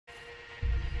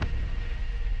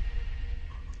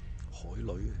海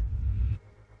女。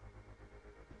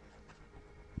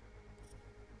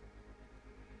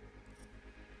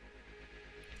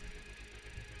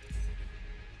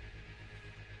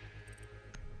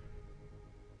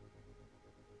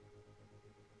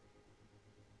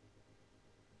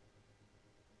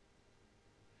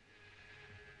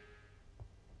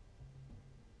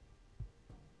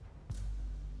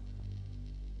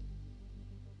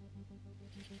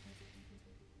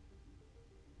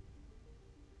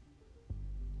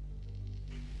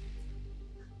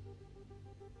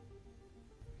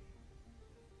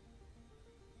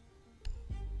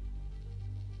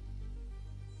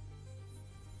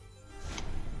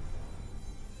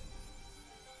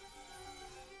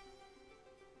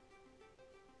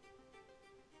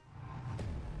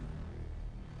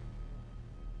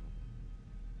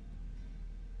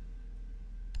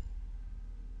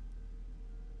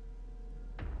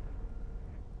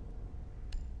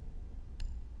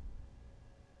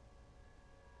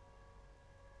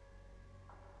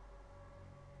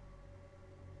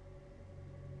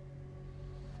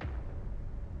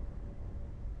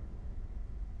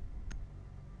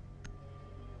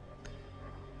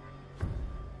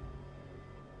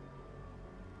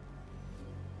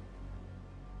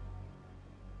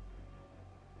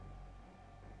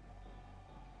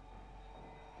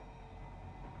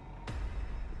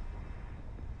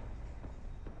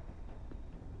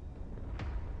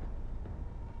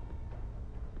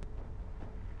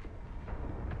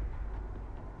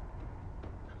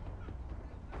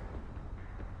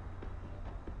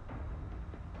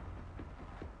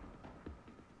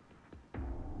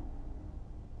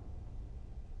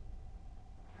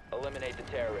Eliminate the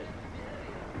terrorists.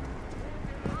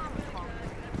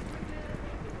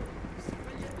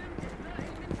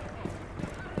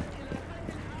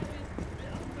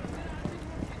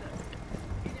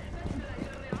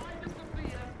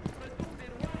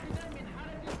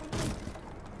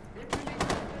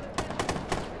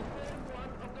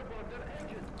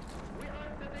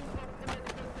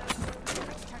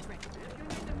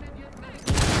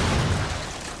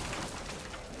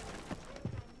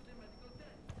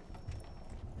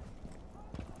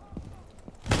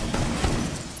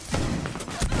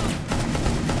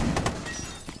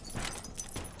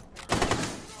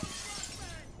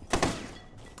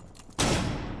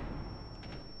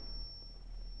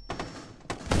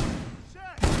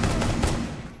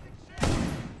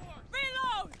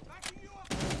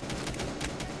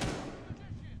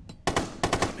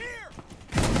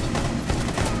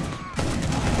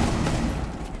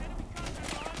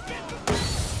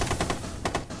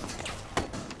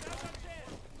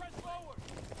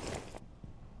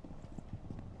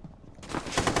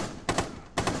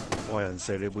哇！人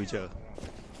射你背脊啊！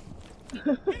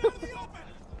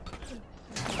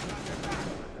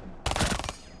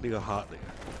呢個黑嚟嘅。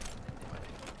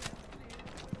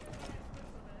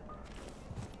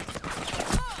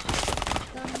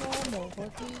但魔魔嗰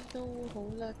啲都好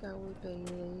叻㗎，會避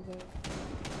你嘅。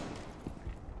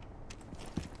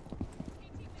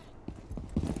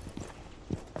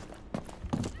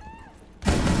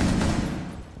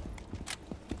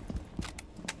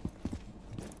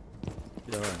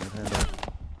有人聽到。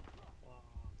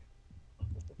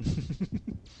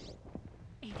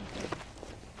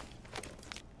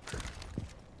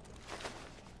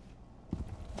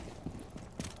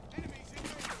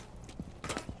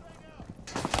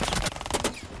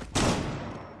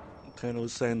聽到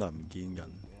聲但唔見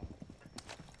人。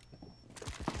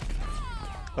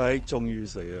哎，終於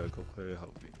死啦！焗喺後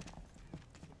邊。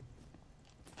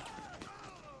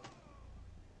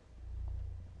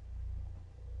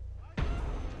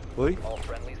喂 All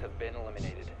friendlies have been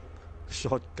eliminated.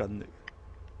 shotgun 嚟。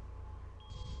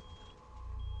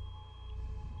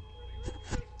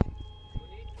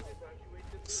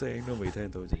聲都未聽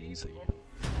到就已經死。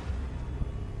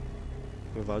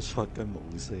佢把 shotgun 冇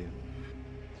聲。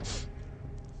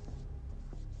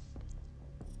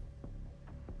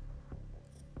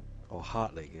哦，黑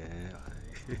嚟嘅，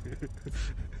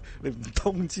你唔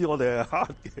通知我哋係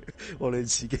黑嘅，我哋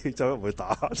自己走入去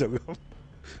打就咁。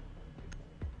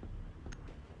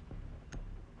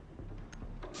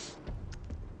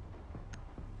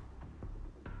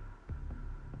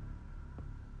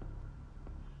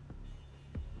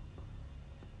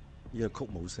依個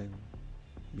曲冇聲，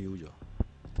瞄咗。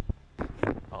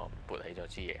哦，撥起咗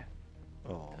支嘢。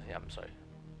哦。飲水。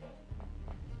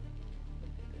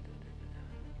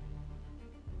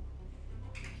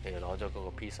你哋攞咗嗰個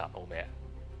pizza 好未啊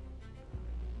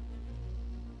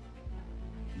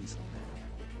 ？pizza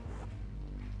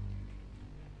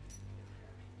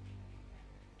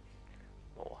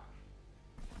冇啊。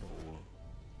冇啊。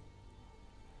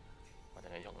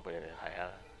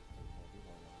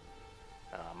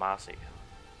mask 嚟嘅。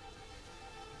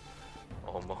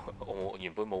我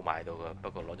原本冇買到嘅，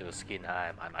不過攞咗個 skin，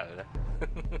 唉，買埋佢啦。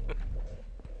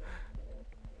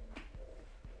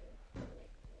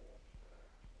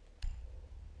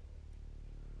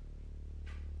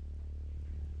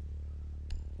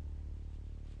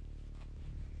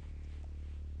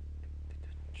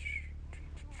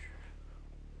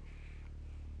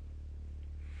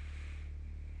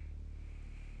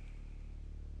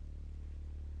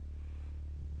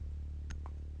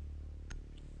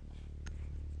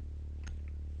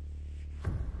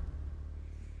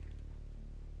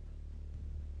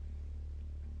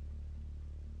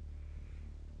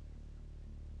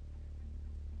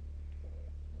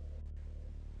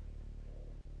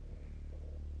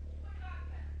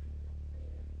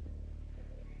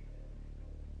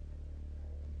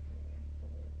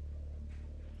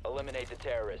Eliminate the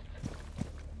terrorists.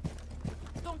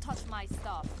 Don't touch my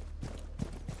stuff.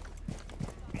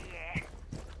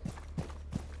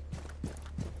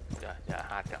 有人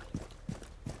黑㗎，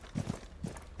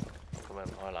咁咪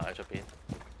唔可以留喺出邊。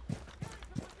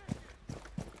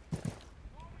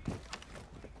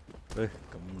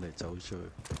咁你走出去，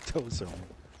走上。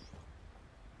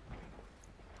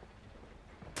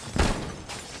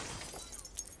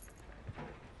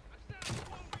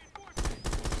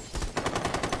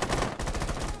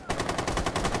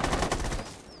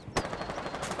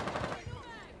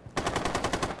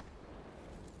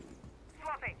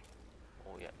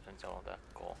冇人，走廊得一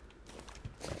個。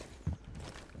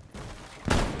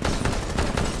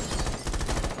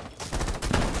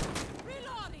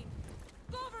Reloading.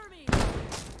 Cover me.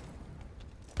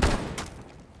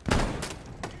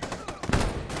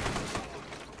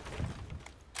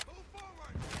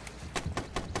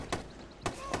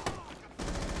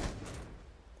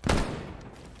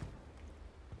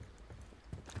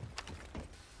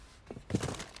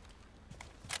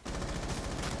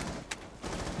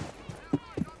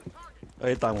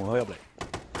 大門口入嚟，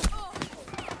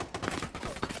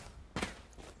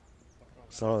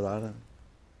手榴彈啦！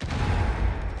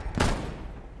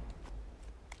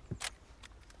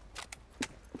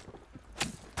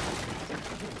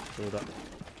都得。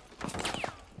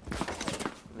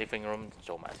living room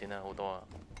做埋先啦，好多啊，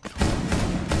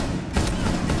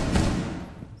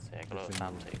成日嗰度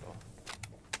3、4個。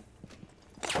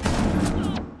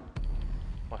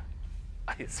喂，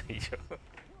哎呀死咗！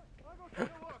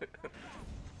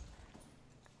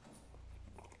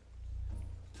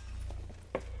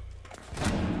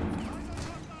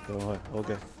咁去 ，OK。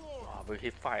哇！佢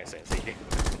hit fire 成4隻。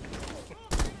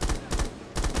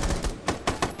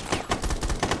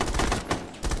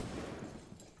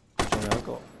仲有一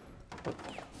個。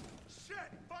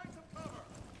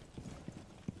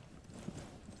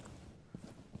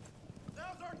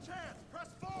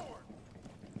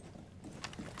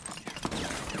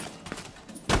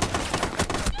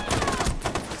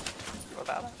個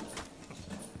打啦！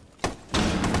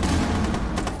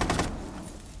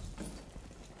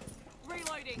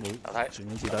冇樓梯，全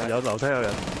面子彈，有樓梯有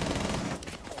人。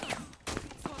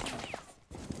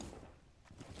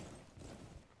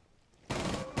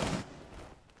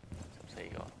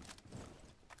14個。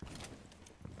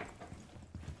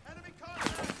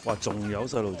哇！仲有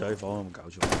細路仔房，有冇搞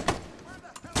錯？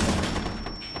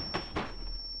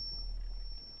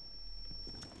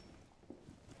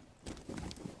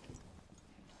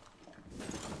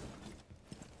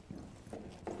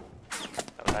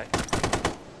樓梯。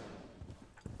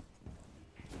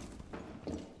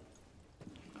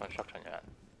construction 有人。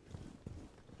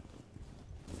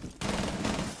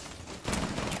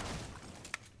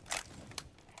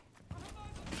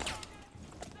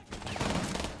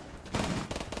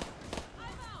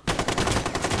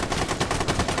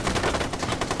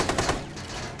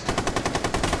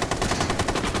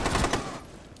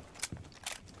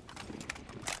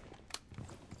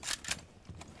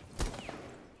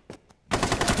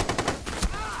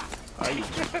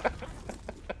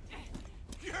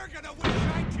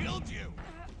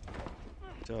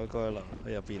仲有一個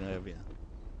喺入邊，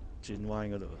轉彎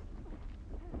嗰度。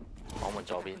網門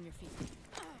左邊。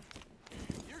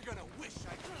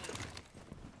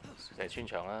射穿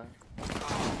牆啦！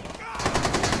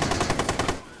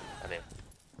搞掂。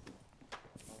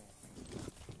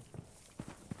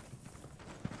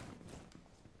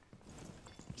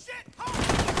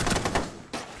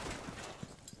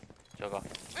仲有個。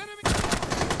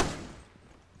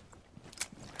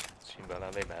全部啦，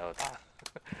匿埋喺度打。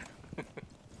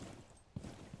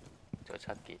仲有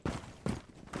7件，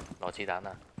攞子彈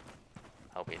啦，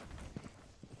後邊。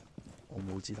我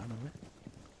冇子彈啦咩？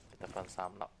得返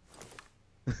3粒。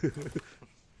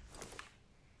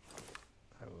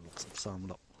係喎，63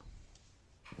粒。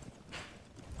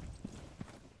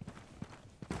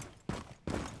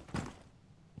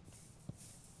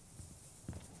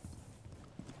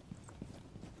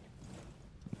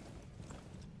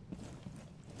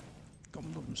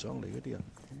唔上嚟嗰啲人，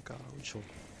咁搞錯。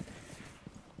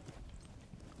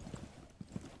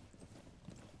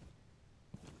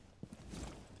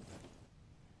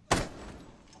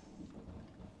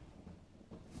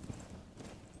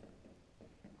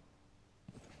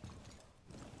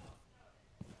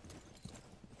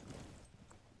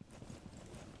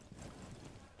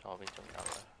左邊仲有啦。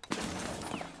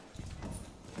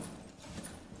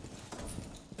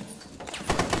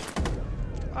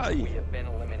哎 We have been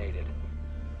eliminated.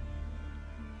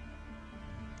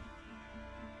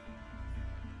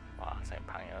 哇！成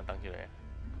棚人都等住你，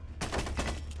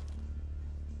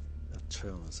一槍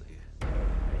就死。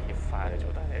協快你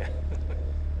做得嘢。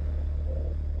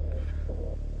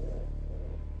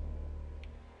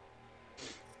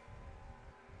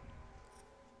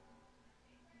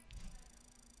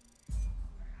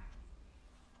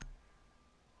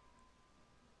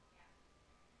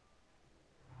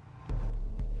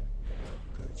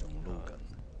佢仲撈緊。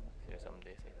小心啲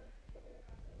先。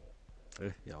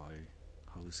誒，又係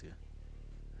後視啊。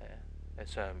係啊，喺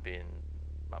上邊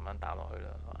慢慢打落去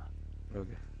啦，係嘛？ OK。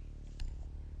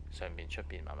上邊出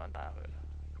邊慢慢打入去啦，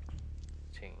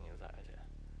清晒嘅啫。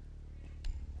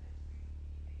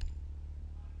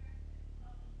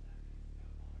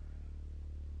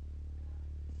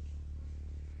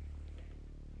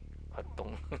係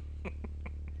凍，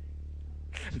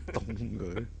凍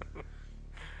佢。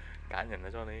揀人啊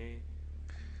，Johnny。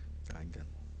揀緊。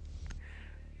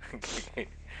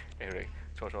Eric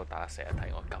初初打成日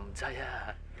提我撳掣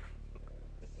啊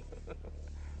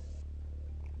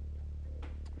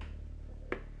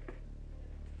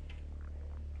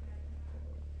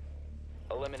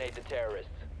！Eliminate the terrorists.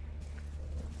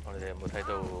 我哋有冇睇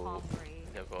到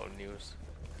有個 news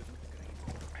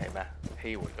係咩？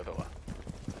希會嗰度啊？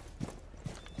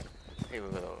希會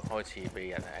嗰度開始俾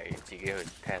人係自己去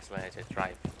test 咧，即係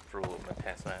drive through 咁樣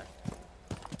test 咧。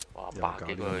哇！百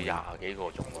幾個、廿幾個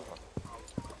鐘喎，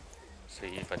四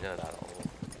分一啊，大佬！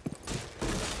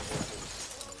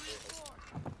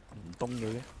唔凍佢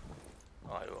嘅。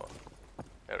係喎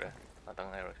，Eric，我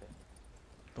等 Eric 先。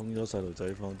凍咗細路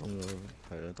仔房，凍咗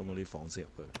係啦，凍咗啲房先入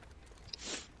去。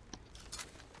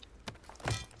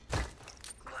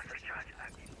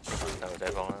細路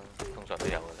仔房啦，通常都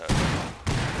有嘅。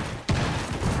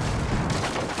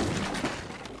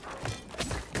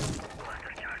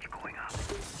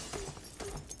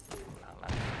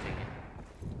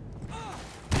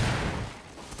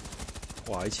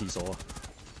哇！喺廁所啊！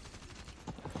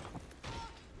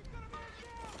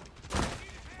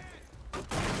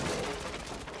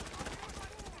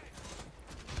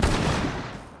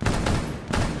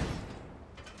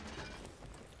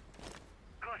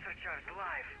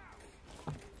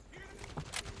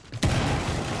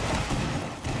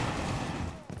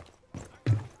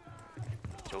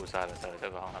做晒啦，細路仔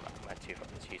房係咪？唔係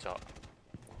廁所。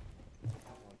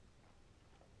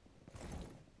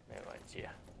咩位置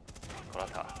啊？角落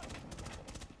頭。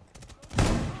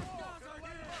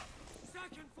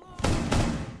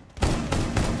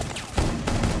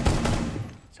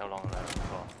走廊兩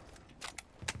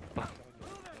個。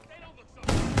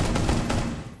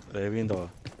你喺邊度啊？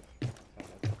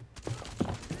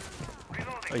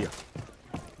哎呀，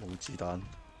冇子彈。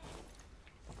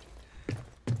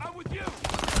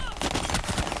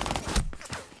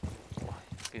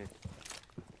邊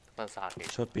分30幾？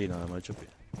出邊啊？係咪出邊？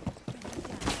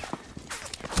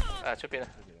啊，出邊啊！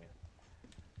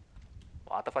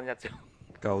哇，得分1啫。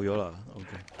夠咗啦 ，OK。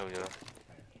夠咗。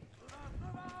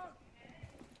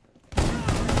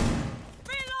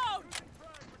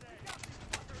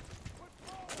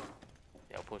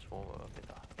有 push ball 喎，其實。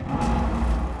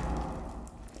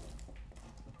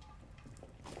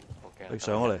你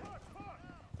上我嚟。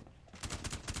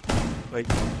喂，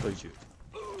對住。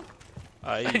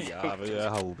哎呀，俾佢喺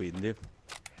後邊添。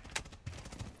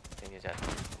跟住就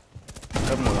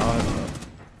喺門口，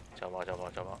喺門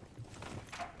口。走嘛。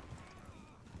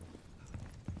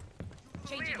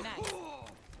Changing mag.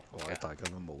 哇！大家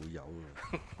都冇油啦。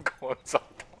我走。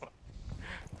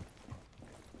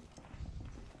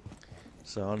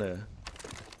上我嚟啊！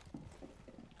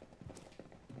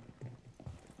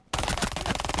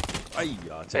哎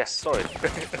呀，隻 sorry，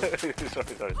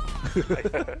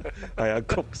係啊，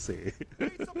曲蛇。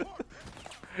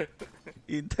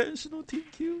Intentional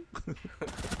TQ。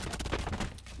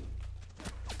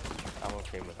啱啱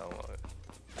企門口我。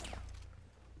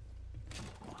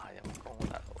哇！陰公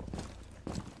大佬，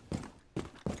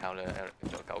靠你 Eric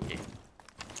做9件，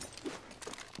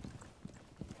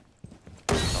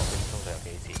後邊通常有幾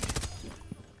次，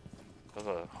嗰個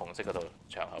紅色嗰度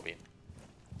牆後邊。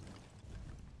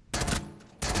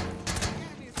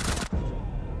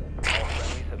All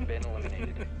friendlies have been eliminated.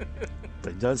 eliminated. 突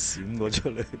然間閃過出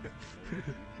嚟，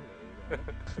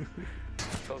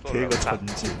企喺個盾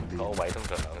前個面。位通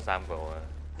常兩三個啊。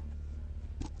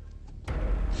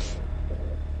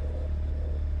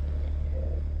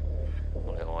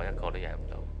我一個都贏唔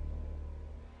到。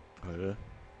係咯。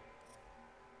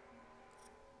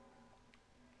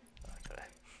出嚟。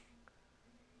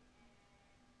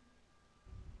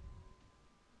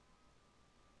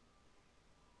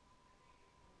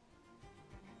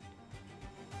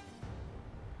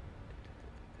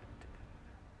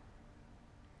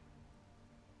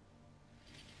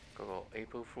嗰個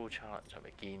April Fool Challenge 係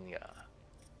咪堅㗎？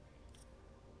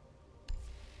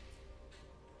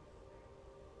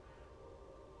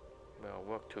咩話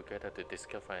work together to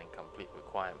discover and complete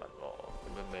requirement 喎？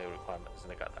咩 requirement 先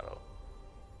得㗎，大佬？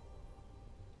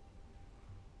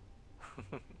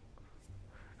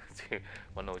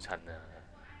揾到襯啊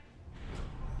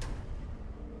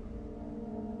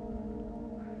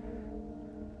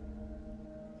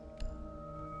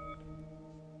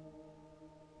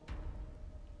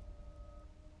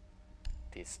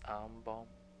！Disarm bomb。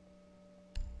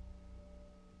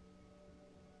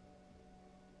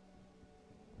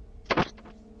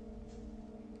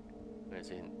咩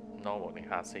先 ？normal 定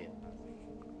hard 先？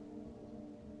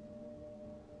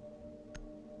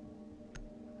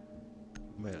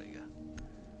咩嚟嘅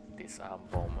 ？Disarm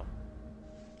bomb 啊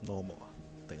 ？normal 啊？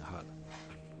定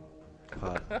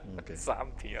hard？hard，OK。3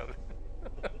條。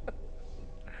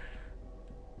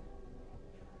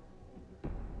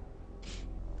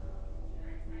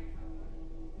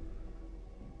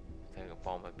睇個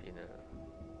bomb喺邊啊！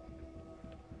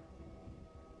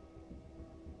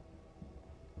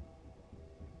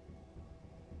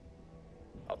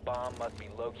 A bomb must be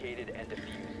located and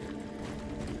defused.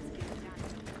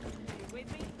 You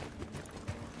with me?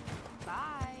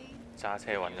 Bye. 揸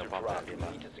車揾個 Diffuser bomb 喺 dropped. 邊啊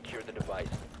Need to secure the device.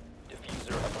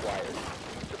 Diffuser acquired.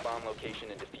 Use the bomb location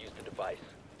and defuse the device.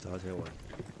 揸車位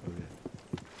，OK。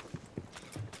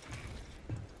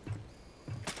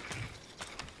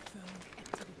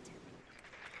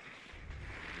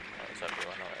上邊揾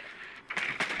落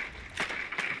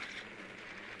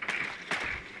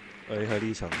嚟。誒喺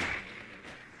呢層，啊，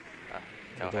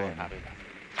就好多人喺下邊。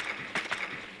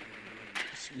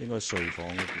應該睡房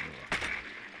嗰邊喎。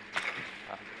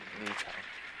啊，呢層。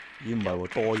咦唔係喎，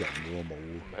多人嘅喎，冇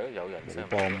唔係有人冇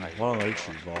幫，可能喺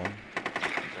廚房。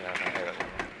佢有喺度。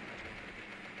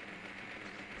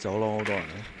走廊好多人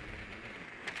咧。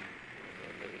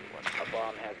A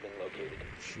bomb has been located.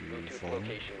 Move 廚 to its 房、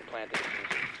 location and plant the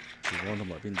diffuser. 廚房同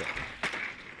埋邊度？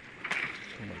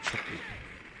同埋出邊。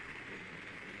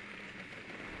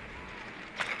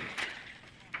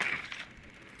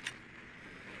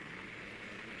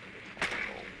冇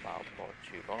爆破，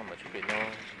廚房同埋出邊咯。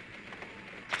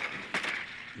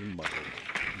咦唔係喎，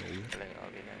冇嘅。另外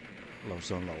邊咧？樓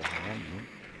上樓下唔通？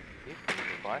咦，咁奇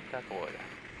怪，得一個嚟㗎。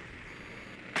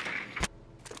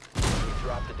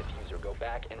Drop the diffuser. Go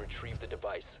back and retrieve the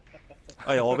device.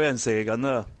 哎呀，我俾人射緊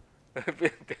啦！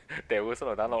邊掉個手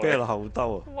榴彈落嚟？俾人後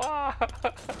兜啊！哇！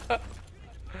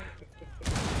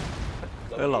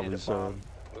喺 Located 樓 a 上 bomb.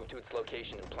 Move to its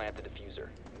location and plant the diffuser.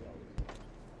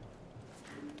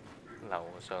 樓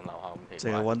上樓下咁奇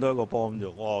淨係怪。揾到一個幫啫，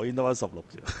哇！我已經得翻16啫。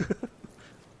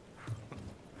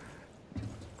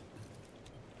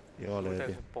而家我哋喺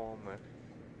邊？幫嘅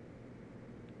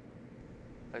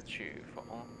喺廚房，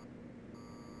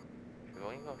廚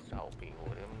房應該後邊喎，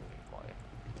點咁奇怪？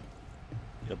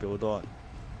入邊好多人。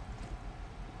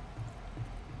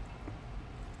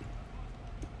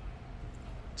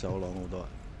走廊好多人。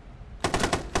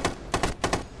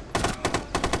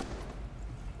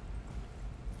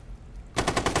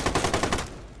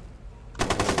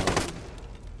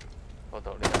嗰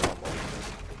度呢間房冇，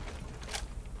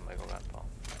唔係嗰間房。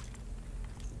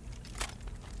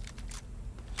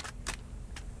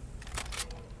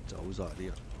走晒啲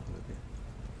人去邊？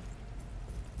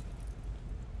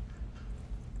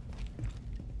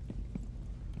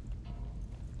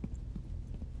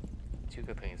照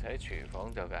佢平時喺廚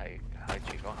房就係喺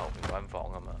廚房後面嗰間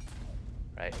房啊嘛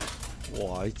，right？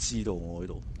哇！知道我喺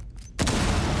度。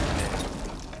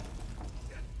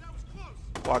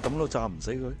哇！咁都炸唔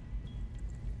死佢。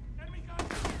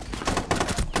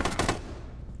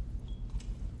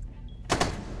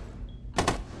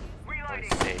我哋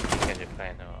射箭跟住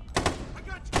plan 啊嘛。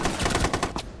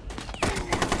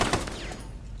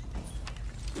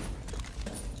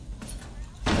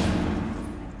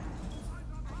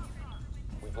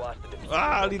We've lost the diffuser.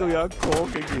 啊！呢度有一個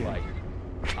竟然。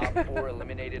 Op 4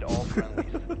 eliminated all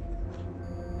friendlies.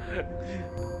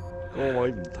 嗰個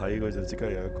位唔睇佢就即刻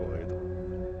有一個喺度。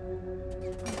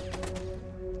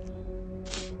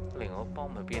另外一個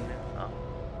bomb 去邊咧？啊！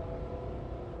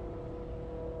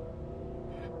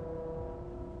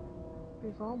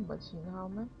廚房唔係前後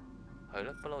咩？係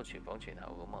咯，不嬲廚房前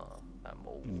後噶嘛，但係冇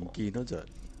唔喎。見咗隻。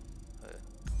係。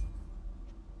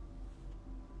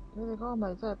你哋嗰個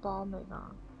咪真係幫嚟㗎？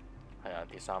係啊，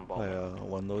第三幫。係啊，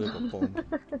揾到一個幫，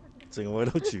淨係揾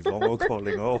到廚房嗰個，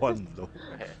另外一個揾唔到。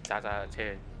係揸揸車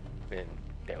俾人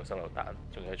掉手榴彈，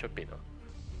仲要喺出邊喎。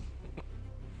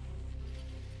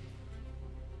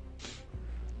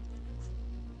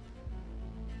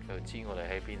佢知我哋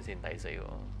喺邊先抵死喎。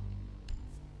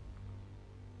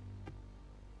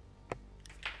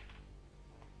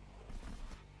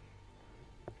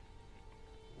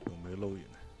仲未撈完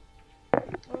啊！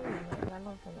撈完啦，而家撈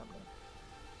緊入嚟。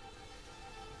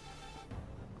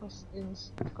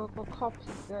個 copy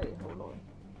真係好耐。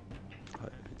係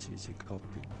次次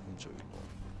copy 最耐。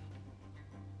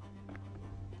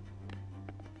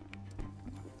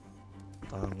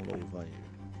download 翻嘢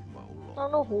唔係好耐。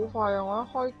download 好快啊！我一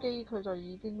開機佢就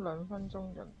已經2分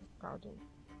鐘就搞掂。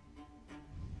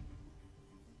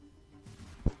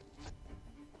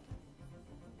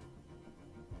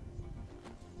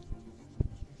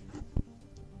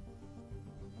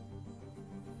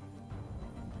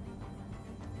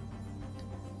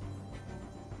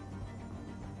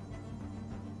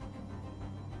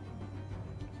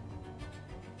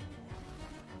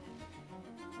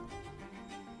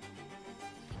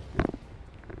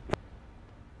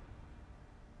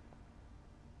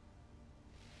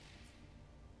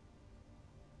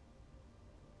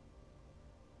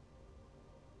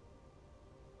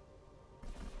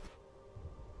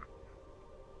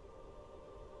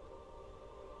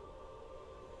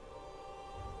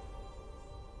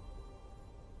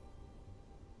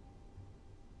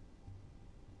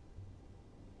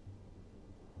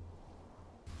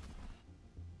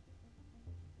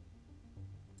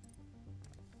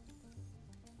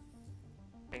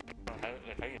你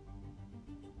睇完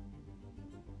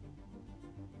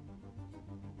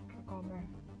講咩？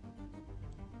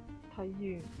睇完唔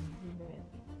知咩？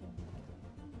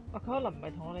啊，佢可能唔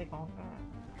係同我哋講㗎。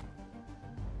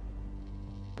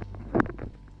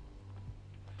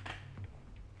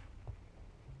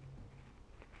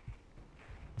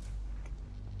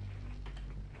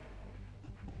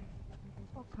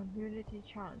Community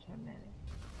challenge 係咩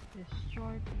嚟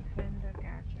 ？Destroy defender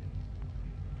gadget。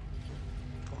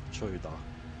哦，出去打。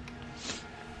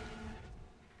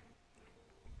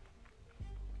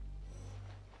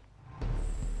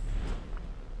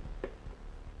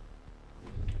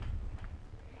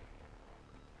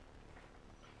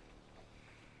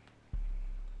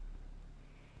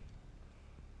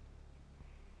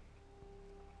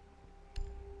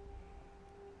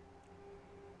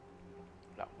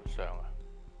嗱，會傷啊！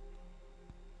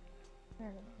咩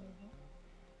嚟嘅？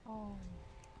哦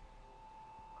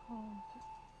，CLANCY'S。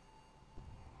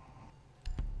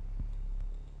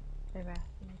係咪？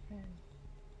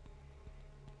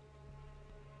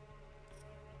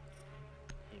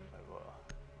唔係喎，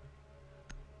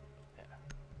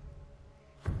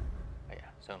係啊，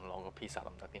想攞個 pizza 得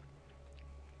唔得添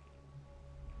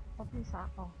我 pizza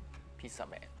哦 ？pizza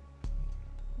man。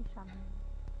 ，pizza 咩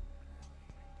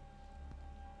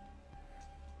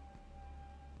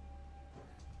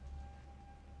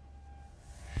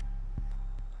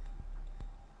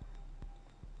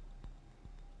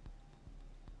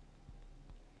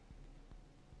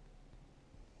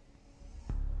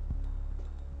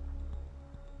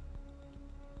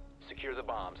？Secure the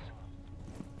bombs.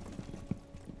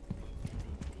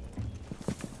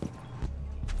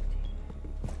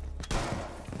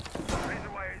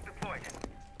 Razor wire is deployed.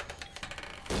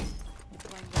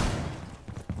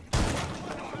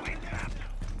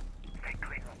 Stay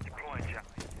clear. Deploying shot.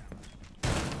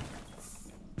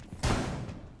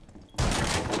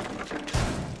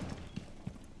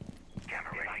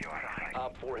 Camera ready.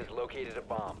 Op 4 has located a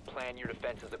bomb. Plan your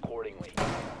defenses accordingly.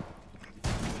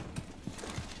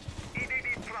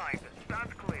 EDD primed.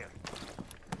 Stands clear.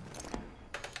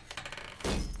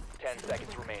 10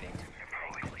 seconds remaining.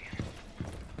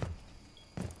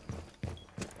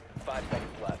 5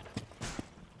 seconds left.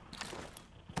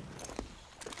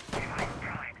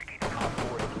 Op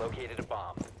 4 has located a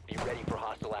bomb. Be ready for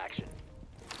hostile action.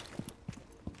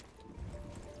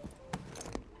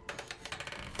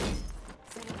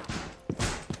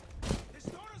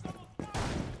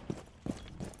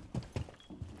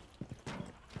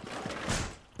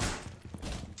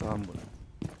閂門，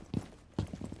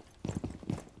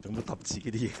做乜揼自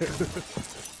己啲嘢？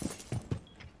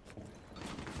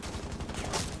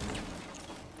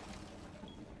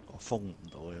我封唔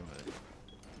到因為，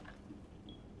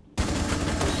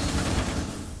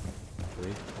誒，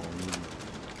講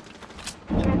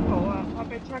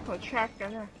俾 Taco track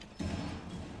緊啊！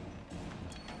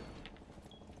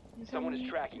 Someone is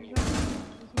tracking you.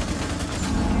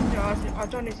 穿咗啊！阿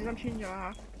John 你小心穿咗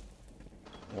嚇。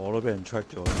我都俾人 track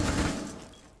咗。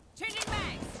 Changing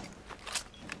mags.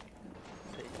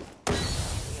 點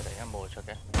解突然間冇出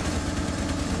嘅？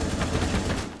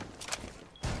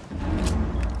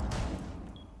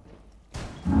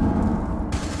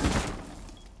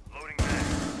 Loading mag.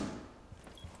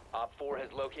 Op 4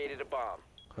 has located a bomb.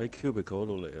 喺 cubicle 嗰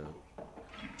度嚟啊！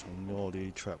中咗我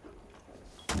啲 trap。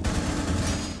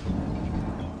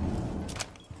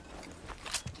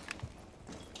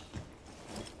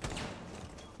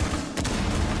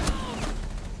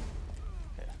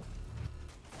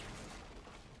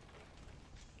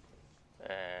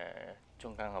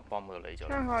中間個幫嗰度嚟咗。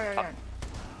窗口有人，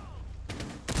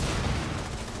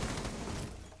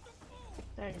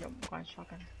真係用唔慣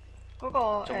shotgun。嗰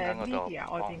個中間嗰度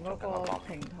media 外邊嗰個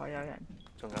平台有人。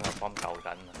中間個幫救緊，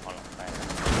可能係。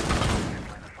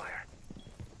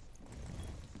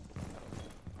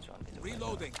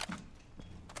Reloading。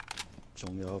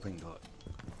仲有平台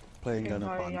plan 緊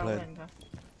啊，扮平台有 plan。人㗎。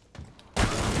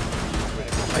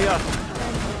哎呀！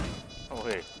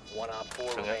 OK， One Op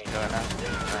 4仲有 remaining. 人啦，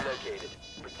 Located.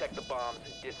 Protect the bombs.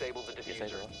 Disable the 跌死 diffuser.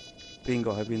 咗。邊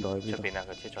個喺邊度？喺邊度？出邊啊！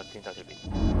佢出咗天台出邊，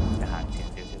你行前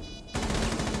少少。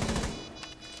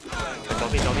左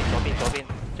邊，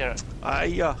即係哎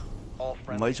呀！ All 唔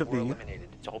friendlies 喺出 were 邊嘅， eliminated.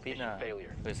 左邊啊！ Mission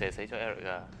failure. 佢射死咗 Eric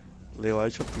啊！你話喺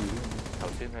出邊？頭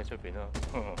先喺出邊咯。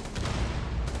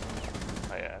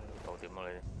係啊，到點啊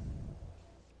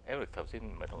你 ？Eric 頭先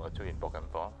唔係同我出現搏緊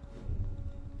火。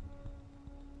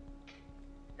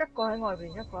一個喺外邊，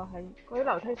一個喺嗰啲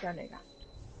樓梯上嚟㗎。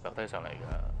樓梯上嚟㗎。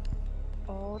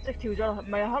哦，即係跳咗落去，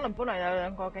唔係可能本來有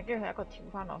兩個嘅，跟住佢一個跳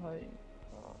翻落去。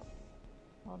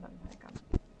可能係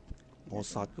咁。我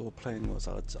殺嗰個 plan 我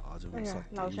殺得渣啫嘛，哎呀，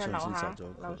殺幾槍先殺咗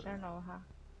樓佢。上樓下。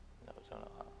樓上樓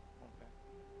下。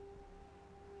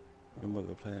因為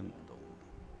個 plan 唔到。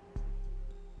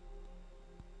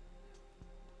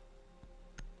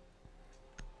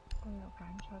我又揀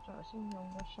錯咗，頭先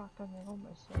用個 shotgun 嘅，我唔係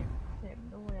射唔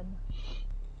到個人。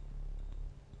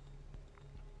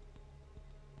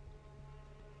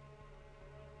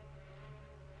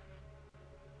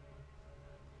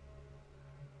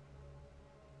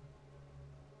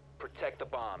Protect the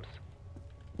bombs.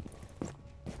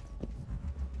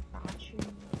 打穿。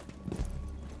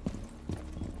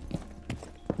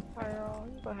係啊，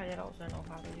呢個係你樓上樓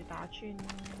下，你要打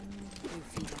穿。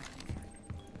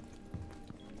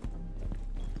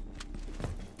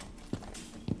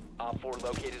Op 4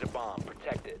 located a bomb.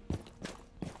 Protect it.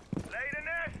 Lay the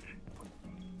nest.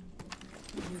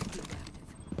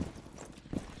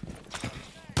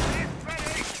 It's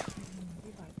ready.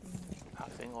 嚇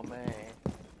死我咩？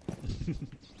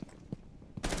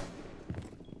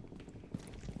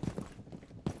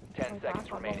 10 seconds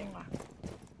remaining.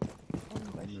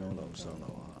 咁樣樓上樓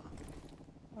下。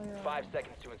 5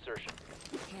 seconds to insertion.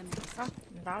 啊，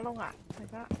唔打窿啊！大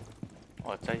家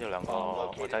我擠咗兩個，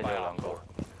我擠咗兩個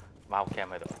貓 cam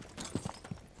喺度。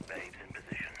 Babes in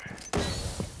position.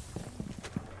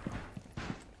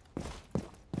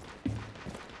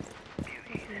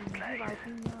 Beauty 唔 in 知 play. 擺邊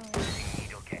啦。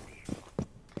 Need or candy.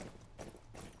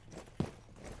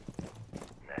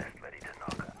 Nest ready to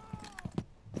knock.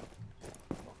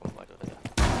 我咁快就得㗎？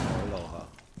喺樓下。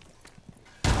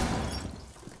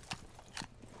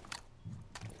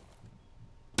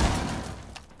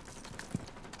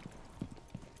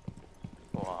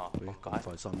哇！喂，咁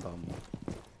快三單喎！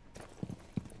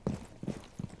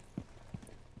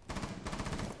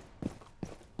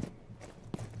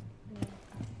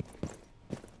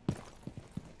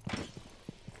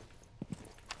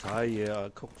睇嘢啊，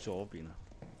曲左邊啊！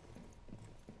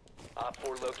 Op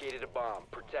 4 located a bomb.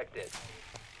 Protect it.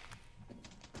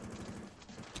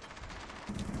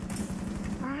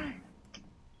 唉，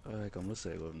唉，咁都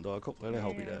射佢唔到啊！曲喺你後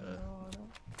邊啊！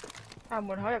啊，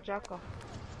門口入咗一個。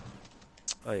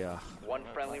哎呀， One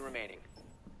friendly remaining.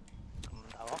 咁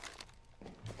大鑊？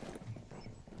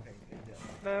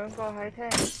兩個喺廳，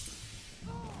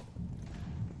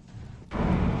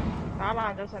打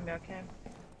爛咗上面個 cam。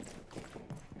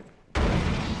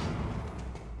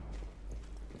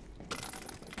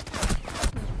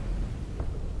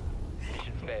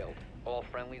 Mission failed. All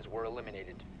friendlies were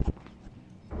eliminated.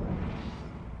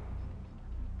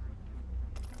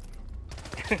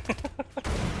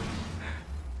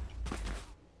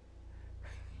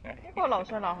 呢個樓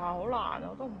上樓下好難啊，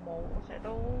我都冇，成日都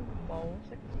冇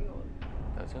識呢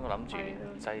個。頭先我諗住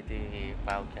擠啲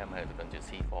file cam 喺度跟住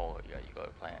C4嘅，而家如果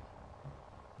plan。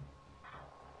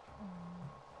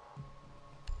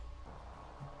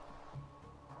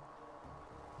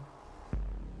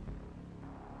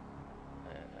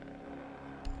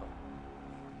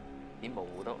啲冇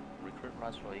得 recruit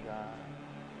rush 喎依家。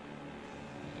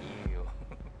妖，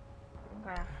點解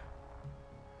啊？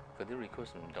嗰啲 recruit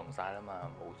唔用晒啦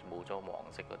嘛，冇咗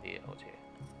黃色嗰啲好似，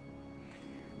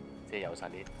即係有晒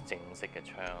啲正式嘅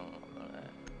槍咁樣咧。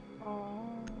哦。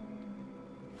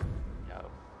有。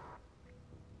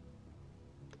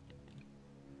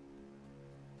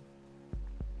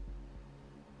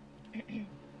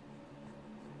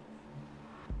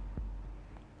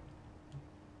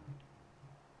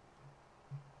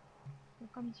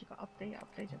今次個 update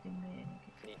咗啲咩？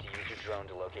 Need to use your drone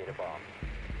to locate a bomb.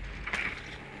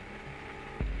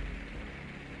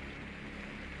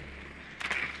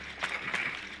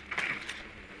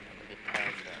 啲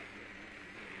test 啊，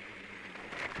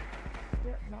一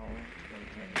樓會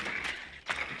停。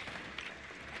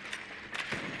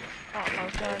哦，樓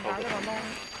上打咗個窿，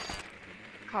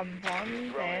琴房頂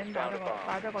打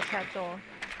咗個 trap door。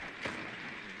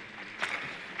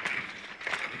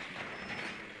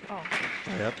哦。第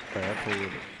一鋪嗰度。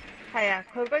係啊，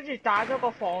佢跟住打咗個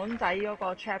房仔嗰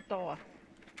個 trap door 啊。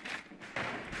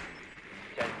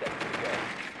 10 seconds to go.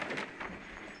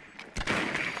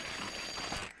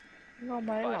 應該我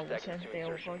咪喺樓上掉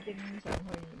個鷹上去，然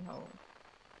後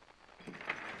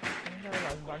等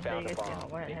佢暈暈 Found 地 a 嘅時候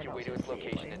bomb. 揾人 Make 喺 your 樓 way 上 to its 射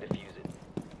location and 佢。 defuse it.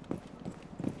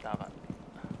 得啦。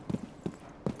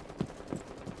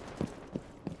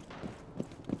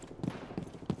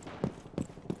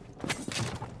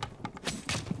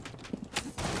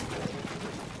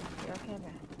有聽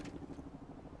未？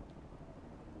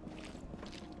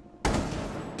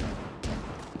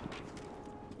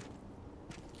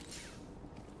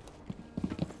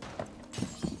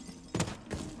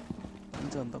等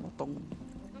陣等我東。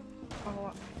好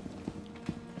啊。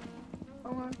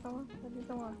東啊，快啲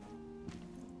東啊！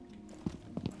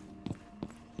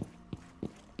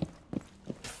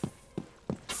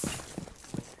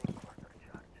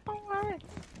東啊！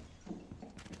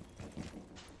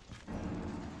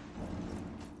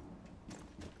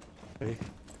誒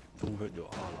，don't hurt your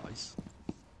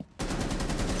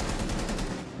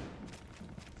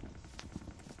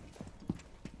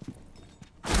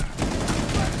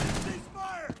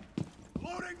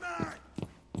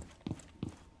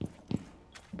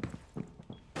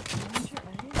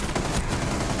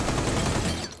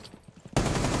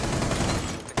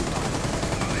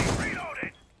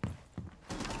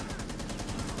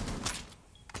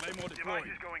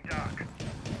is going dark.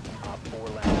 Op 4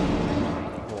 left.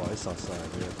 哇！殺晒呢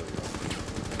一隊友。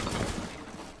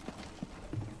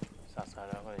殺晒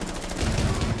兩個人。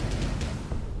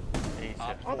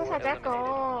我都殺咗一個，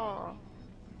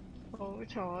好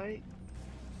彩。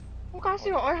好搞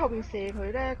笑，我喺後邊射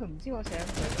佢咧，佢唔知我射緊佢，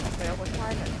佢有個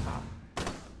silent 吧。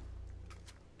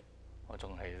我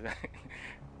仲係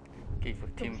幾乎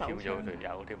添跳咗隊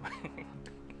友添。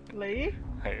你？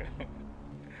係啊，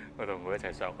我同佢一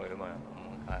齊上去啊嘛，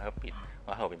喺後邊，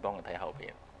我喺後邊幫佢睇後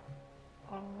邊。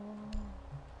哦。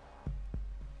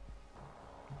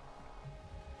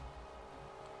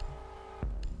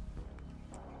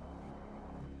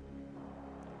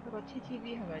佢個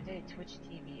TTV 係咪即係 Twitch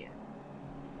TV 啊？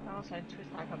但我想 Twitch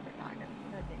打咁直打緊，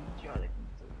因為影住我哋唔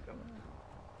做咁啊。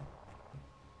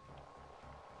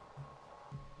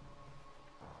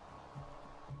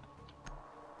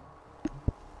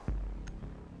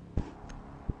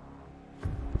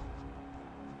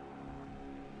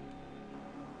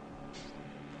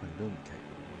係都唔奇，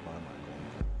擺埋廣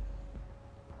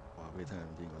告，話俾你聽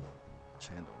邊個度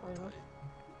channel 睇。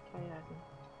睇下先。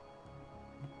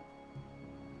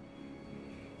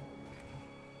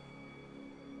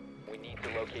We need to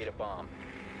locate a bomb.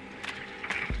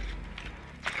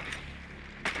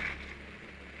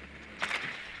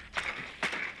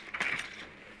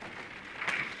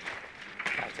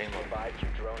 Advise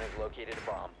your drone has located a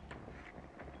bomb.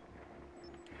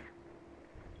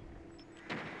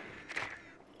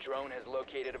 Drone has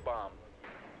located a bomb.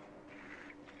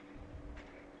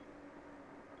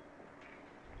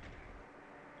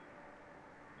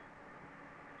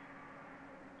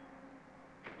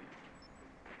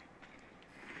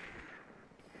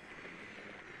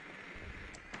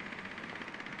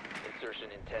 Insertion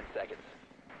in 10 seconds.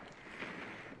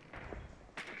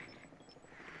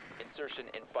 Insertion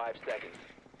in 5 seconds.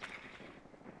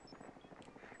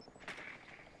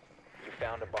 You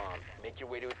found a bomb. Make your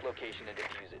way to its location and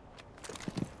defuse it.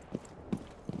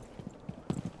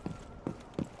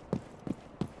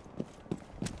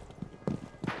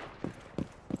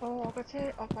哦，我架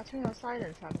槍有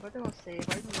silence， 唔覺得我射鬼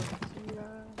佢唔知啦。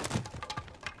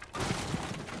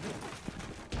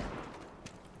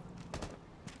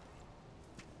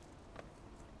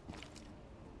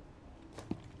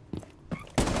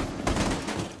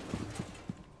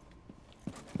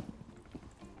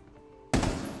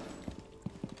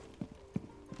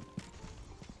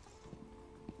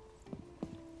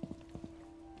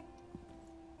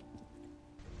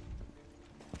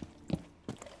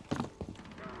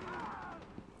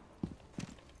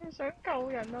想救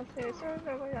人啊！射傷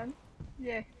咗個人，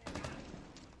耶！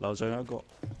樓上有一個，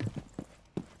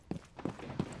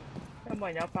有冇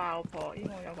人有爆破？應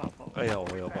該有爆破。哎呀，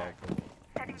我有爆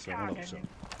破，唔上樓上。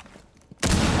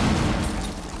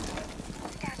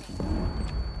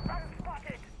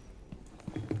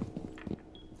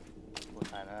 冇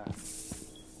晒啦，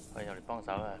佢又嚟幫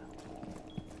手啊！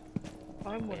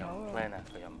我喺門佢又唔口啊！ plan 啊，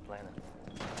佢又唔 plan 啊，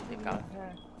點搞？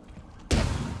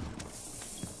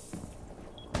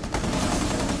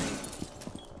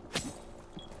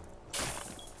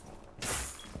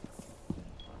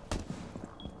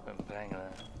佢唔 plan 㗎啦。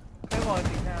喺外邊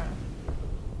啊！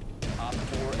 Op 4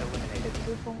 eliminated. 都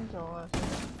封咗啊！想唔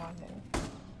翻嚟。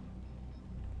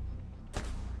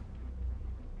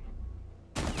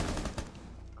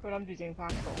佢諗住整翻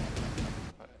個，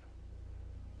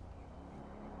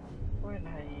果然係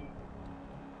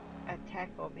attack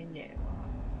嗰邊嘢喎。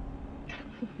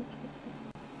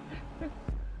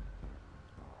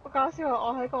好搞笑啊！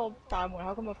我喺個大門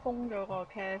口咁咪封咗個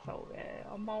castle 嘅，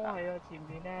我踎喺個前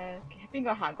面咧，邊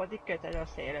個行過啲腳仔就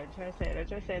射兩槍，射兩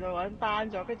槍射到嗰人單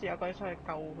咗，跟住有個人出去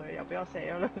救佢，又俾我射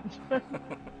咗兩槍。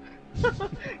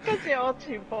跟住我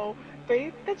全部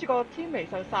俾，跟住個天微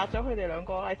就殺咗佢哋兩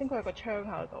個，I think佢喺個窗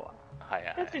口度啊。係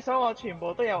啊。跟住所以我全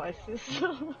部都有 assist，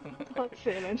 我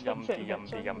射兩槍，射兩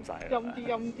槍，陰晒。陰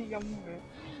佢，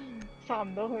殺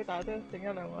唔到佢，但係都整一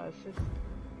兩個 assist。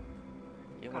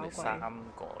咦？我哋3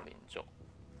個連續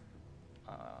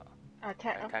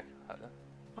attack 啊，係咯。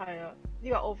係啊，呢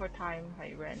個 overtime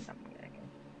係 random 嘅。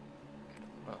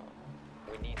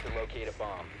We need to locate a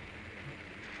bomb.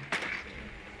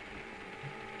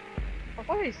 我嗰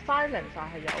條 silence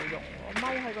係有用，我踎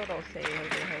喺嗰度射佢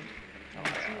哋，佢又唔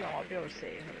知我邊度射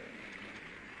佢。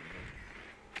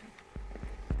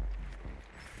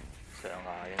上啊，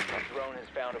應 The 該。 drone has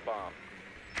found a bomb.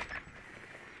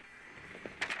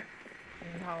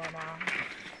 然後係嘛？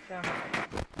上下。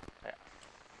係啊。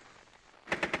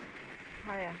係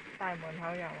啊，大門口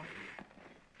有啊。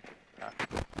啊？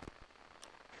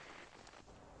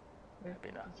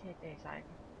邊啊？車地晒。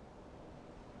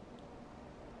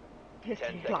車死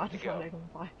爛咗你咁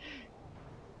快。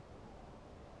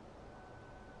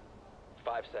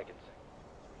5 seconds.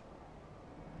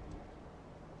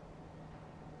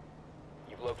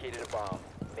 You've located a bomb.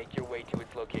 Make your way to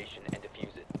its location and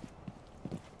defuse it.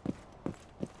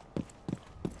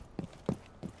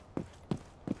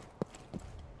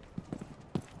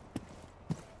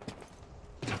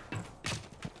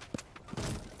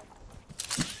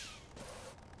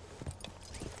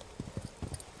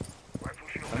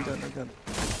 等陣，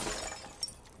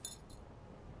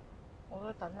我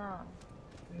都等啊，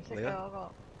唔識嚟啊嘅嗰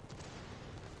個。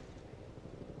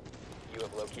You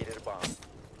have located a bomb.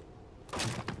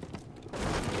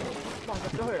 哇！入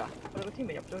咗去啦，我哋個天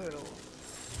咪入咗去咯喎。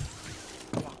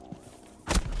係嘛？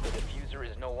 The diffuser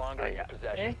is no longer in your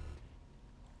possession.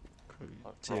 佢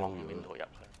遮遮面圖入去，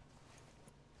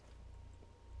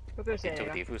佢邊度射做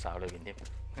嚟㗎？ diffuser 裏邊添。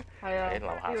係啊，喺樓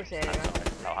下邊度射嚟行上㗎？去，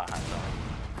樓下行上去。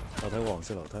樓梯黃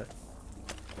色樓梯，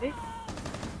咦？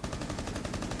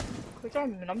佢真係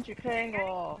唔諗住 plan 嘅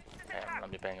喎。諗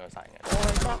住 ban 嗰個殺人嘅。我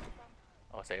係得。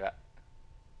我死啦！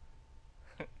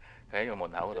佢喺個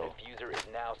門口嗰 The 度， diffuser is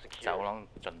now secure. 走廊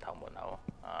盡頭門口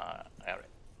啊，Eric。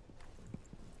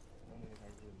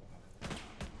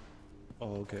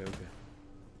哦，OK，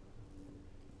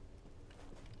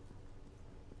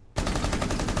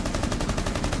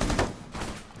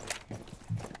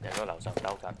喺個樓上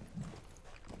兜緊。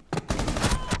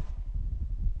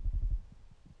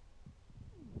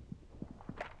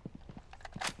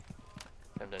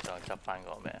使唔使再執翻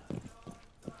個咩啊？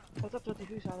我執咗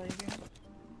diffuser 啦已經。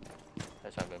喺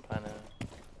上面 plan 啦。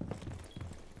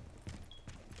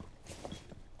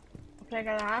我 plan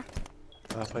緊啦啊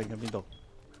，plan 緊邊度？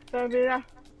上邊啊！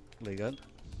嚟緊。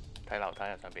睇樓梯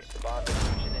啊上邊。 Bomb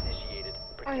diffusion initiated.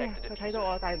 哎呀， Protect the 佢睇到 diffuser.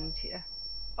 我，但係唔切啊！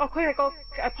哦，佢係個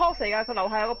post 嚟㗎，佢樓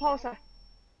下有個 post 啊。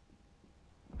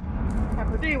但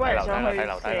佢都要揾人上去射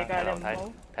㗎，你唔好。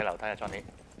睇樓梯啊 Johnny。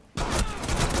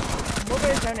唔好俾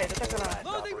佢上嚟就得㗎啦。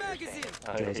 Loading magazine.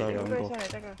 仲有晒兩個唔好俾佢上。嚟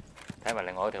得㗎。睇埋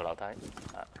另外一條樓梯。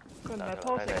佢唔係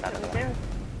post 嚟打嘅，俾佢。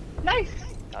Nice。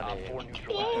我 Op 4 哋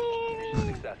neutralized. Mission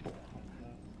successful.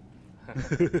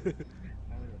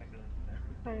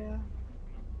 係啊。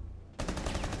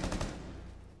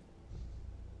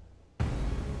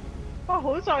哇！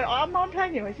好在我啱啱聽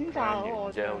完佢先炸到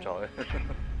我啫，好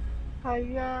彩。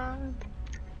係啊。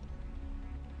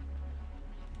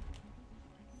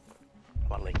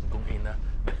話零貢獻啦。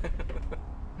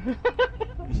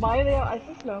唔係，你有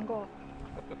assist 兩個。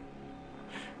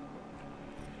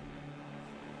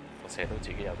我射到自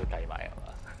己有都計埋係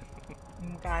嘛？唔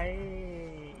計。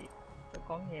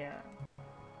講嘢啊！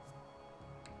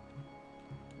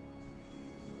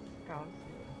搞笑！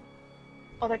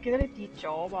我哋見到你跌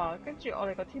咗嘛，跟住我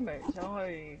哋個 team 咪想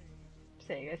去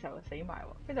射嘅時候死埋喎，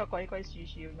跟住我鬼鬼祟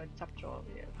祟咁樣執咗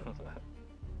啲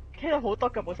嘢，聽到好多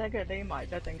腳步聲，跟住匿埋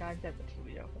之後，陣間之後就跳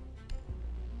咗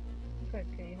去，真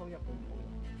係幾好入本部。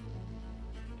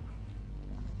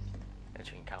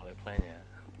全靠你 plan 嘅。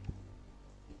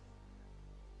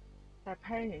但係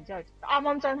plan 完之後，啱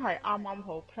啱真係啱啱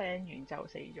好 plan 完就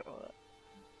死咗啦。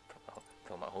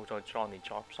同埋好彩 Johnny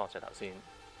drop shot 就頭先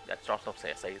一 drop shot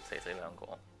射死兩個。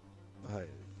係。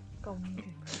咁勁。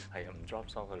係啊，唔 drop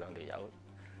shot 佢兩條友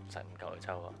實唔夠佢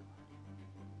抽啊。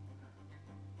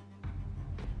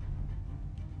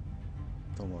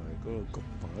同埋嗰度焗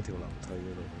埋一條樓梯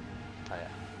嗰度。係啊。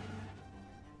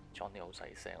Johnny 好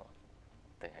細聲喎，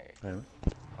定係？係咩？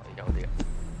有啲啊。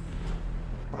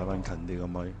擺翻近啲個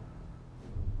咪。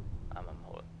啱啱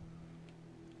好啦。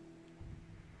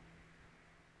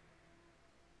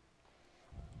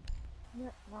一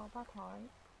樓吧台。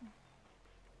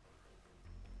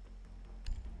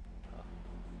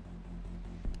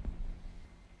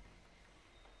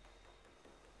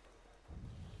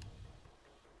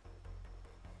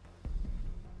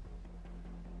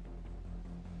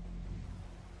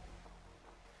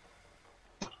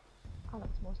Alex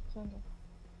冇聲嘅。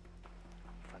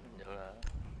瞓咗啦。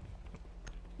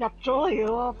入咗嚟嘅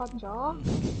喎，瞓咗。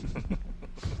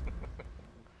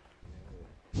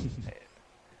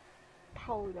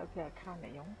偷咗佢嘅卡嚟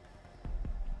用。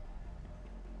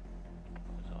冇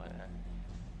所謂啦。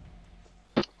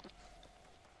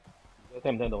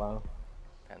聽唔聽到啊？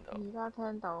聽到。而家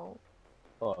聽到。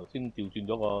我頭先調轉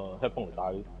咗個 headphone 嚟戴。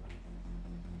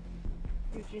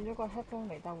調轉咗個 headphone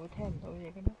嚟戴會聽唔到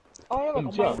嘢嘅咩？哦，因為個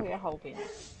麥佢喺後邊。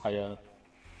係啊。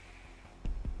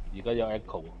而家有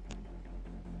echo。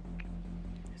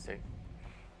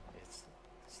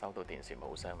收到電視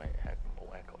冇聲咪係冇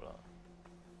echo 咯。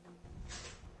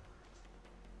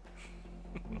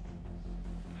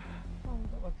收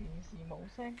到個電視冇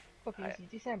聲，個電視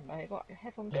啲聲唔係喺個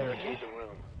headphone 出嚟嘅。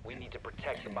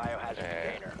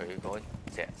佢嗰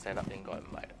隻 set up 應該唔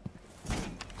係。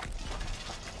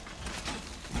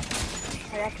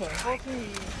係啊，強哥先至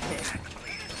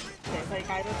成世界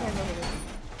都聽到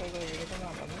佢個嘢嘅啫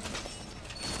嘛，係咪？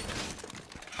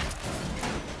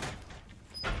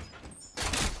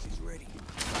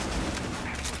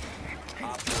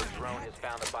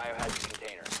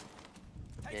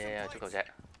耶，捉到啫！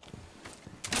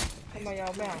係咪有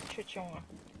咩啊？出中啊！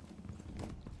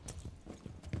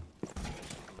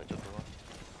咁咪捉到咯。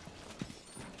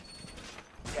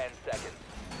10 seconds.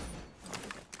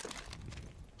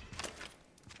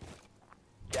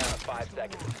 Down to 5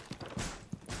 seconds.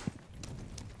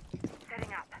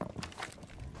 Setting up.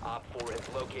 Op 4 has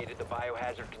located the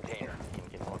biohazard container. 見唔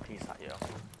見我 P 殺樣？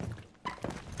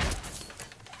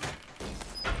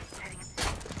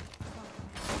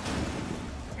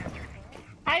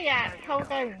哎呀，偷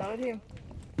雞唔到添。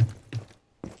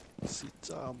蝕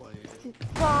渣米。蝕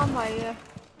渣米啊！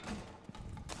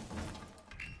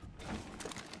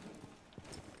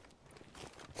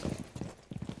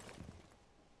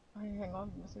唉，係我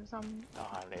唔小心，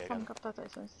心急得滯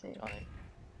想死。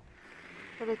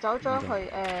佢哋走咗去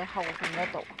後邊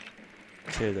嗰度。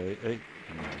車隊誒唔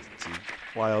知，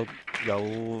話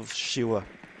有燒啊！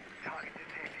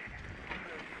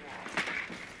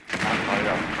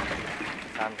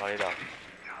三個呢度。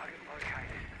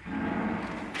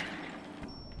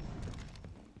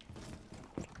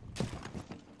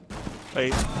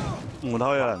誒，門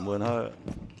口有人，門口。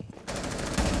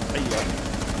哎呀！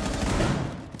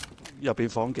入邊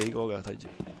房幾個㗎，睇住。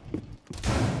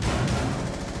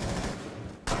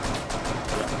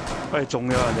喂，仲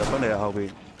有人入緊嚟啊！後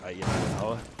邊。哎呀，門口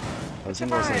啊！頭先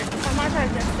嗰時。褪翻出嚟，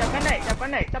入緊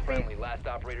嚟側邊，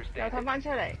又褪翻出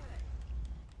嚟。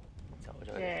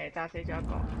耶！炸死咗一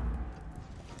個。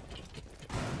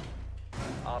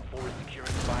Op 4 is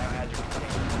securing the biohazard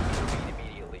container. Proceed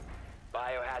immediately.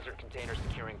 Biohazard container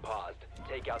securing paused.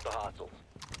 Take out the hostiles.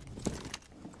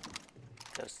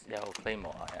 有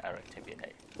Claymore 啊 ，Eric 這邊嚟。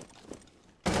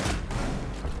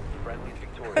Friendly's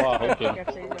victorious. 哇，好勁！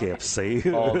夾死！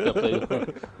哦，夾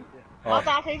死！我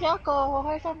炸死咗一個，好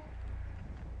開心。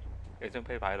有張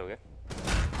啤牌喺度嘅。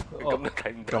咁都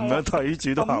睇唔到。咁樣睇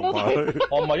住都行埋去。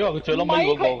我唔係因為佢最撚尾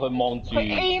嗰個，佢望住。佢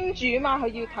aim 住嘛，佢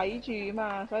要睇住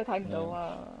嘛，所以睇唔到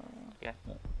啊。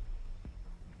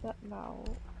一樓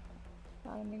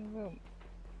dining room。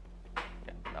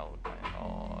一樓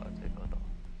哦，即係嗰度。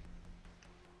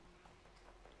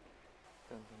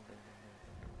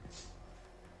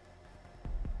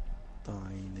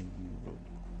dining room。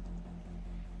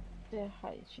即係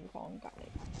廚房隔離。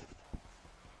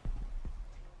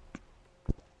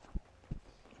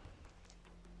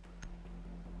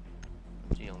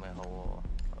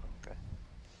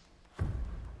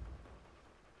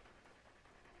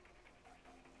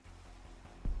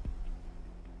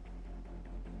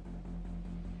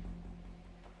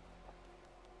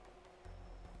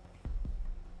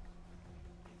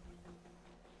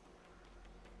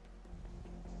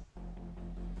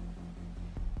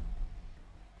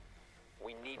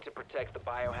We need to protect the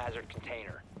biohazard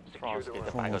container. Secure Frost the 記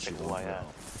得 room. 擺個食位啊！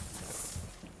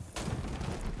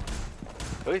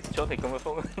誒，咗你咁嘅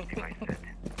風，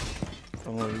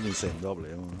 咁我呢邊射唔到入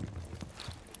嚟啊嘛。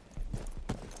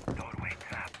Doorway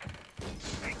trapped.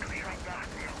 Stay clear of that.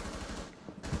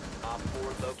 Op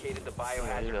 4 located the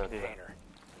biohazard container.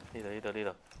 呢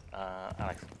度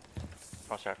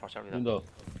，Alex，Frost trap 呢邊度，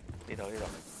度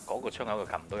嗰個窗口佢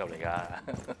撳唔到入嚟㗎，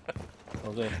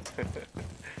 ？OK，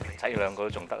踩住兩個都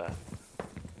仲得啊！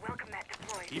 Welcome mat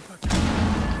deployed.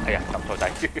 哎呀，撳錯仔，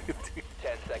 10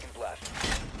 seconds left.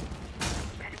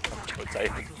 撳錯仔， Keep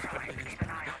an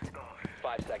eye on the door. 5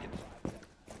 seconds.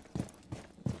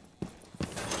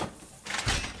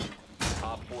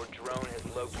 Op 4 drone has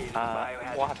located the 啊，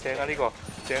 biohazard 哇，正啊 container. 呢個，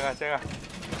正啊正啊，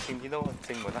見唔見到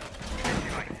正門啊？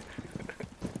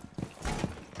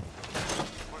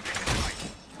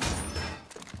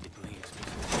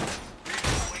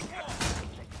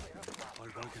 All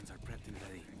Vulcans are prepped and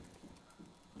ready.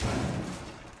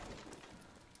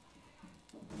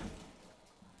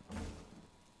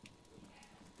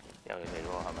 有你哋喎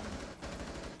係咪？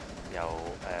有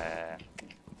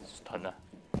盾啊！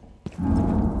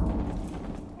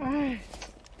唉，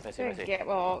咩事咩事？俾人夾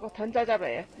我個盾仔入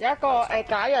嚟啊！有一個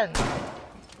假人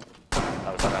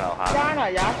樓上定樓下？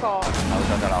 Rana 有一個樓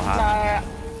上定樓下？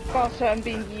個上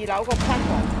邊2樓個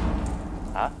platform，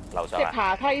嚇？樓即上啊？係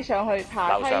爬梯上去，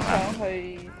爬梯樓上啊上去，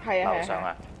係啊係啊，樓上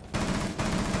啊？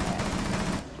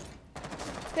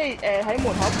即係喺門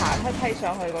口爬梯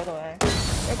上去嗰度咧，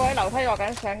有個喺樓梯落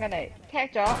緊上緊嚟，踢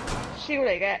咗燒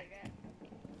嚟嘅，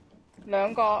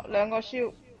兩個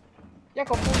燒，一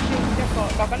個 full 燒，一個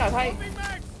落緊樓梯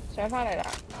上翻嚟啦，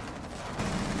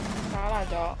打爛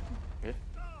咗。咦？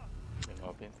另外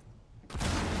邊？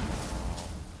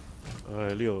唉，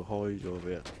呢度開咗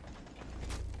俾人。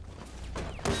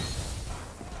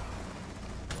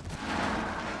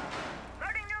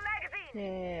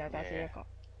耶！又打死一個。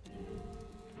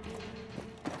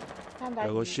3打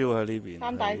有個 2，燒喺呢邊，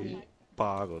 3打2，喺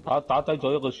巴嗰度。打低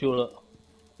咗一個燒啦。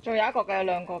仲有一個嘅，有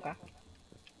兩個㗎。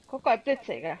嗰個係 Blitz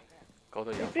嚟嘅嗰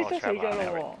度有 ，Blitz 都 frost 死 trap 咗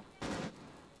啊！咯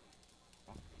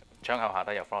窗口下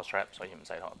低有 frost trap，所以唔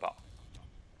使同佢搏。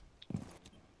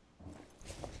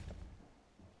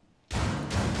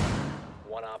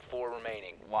 1 Op 4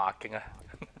 remaining. 哇，勁啊！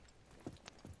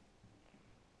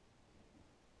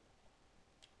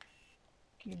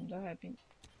喎，見唔到喺邊。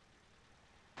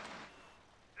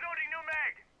 Loading new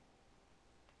mag.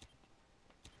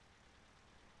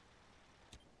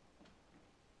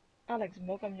 Alex 唔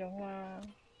好咁勇啦，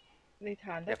你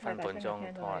彈得1分太大聲，半鐘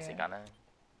聽拖到你啊。下時間啦。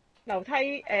樓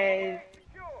梯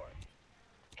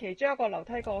其中一個樓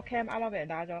梯個 cam 啱啱俾人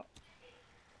打咗，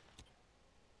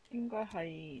應該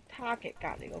係 target 隔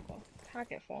離嗰個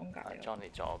target 房隔離嗰個。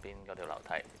 Johnny 左邊嗰條樓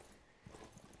梯。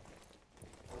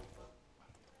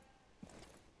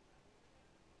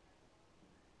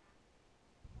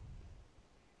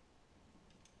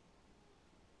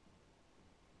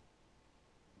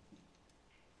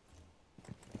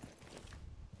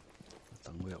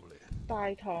等佢入嚟。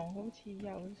大堂好似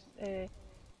有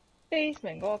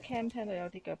basement 嗰個 cam 聽到有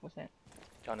啲腳步聲。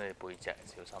 Johnny 背脊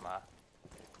小心啊！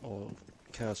我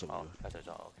castle 好嘅， ，cut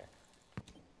咗 OK。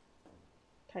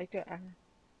睇腳啊！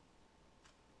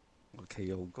我企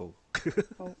咗好高。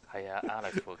係啊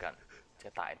，Alex 附近，即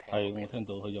係大廳嗰係，我邊。聽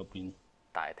到佢入邊，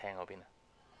大廳嗰邊啊！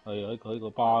係喺個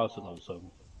巴士樓上。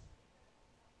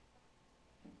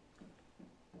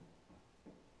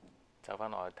走翻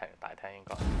落去大廳應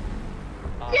該。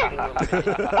 Op 4 remaining.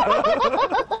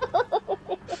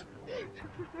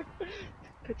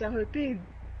 佢就去邊？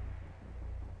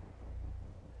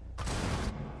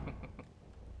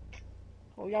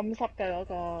好陰濕嘅嗰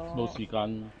個。冇時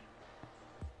間。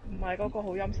唔係嗰個好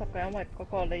陰濕嘅，因為嗰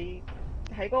個你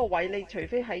喺嗰個位，你除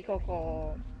非喺嗰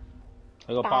個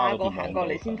喺個巴巴嗰邊個行過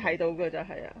嚟先睇到嘅就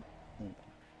係啊。嗯。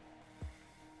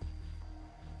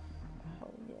好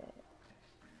嘢。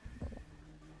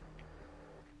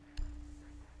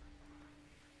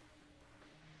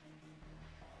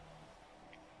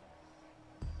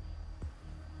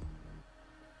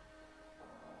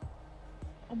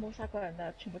我冇殺過人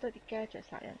啊，全部都係啲 gadget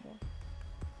殺人喎。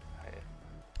係啊。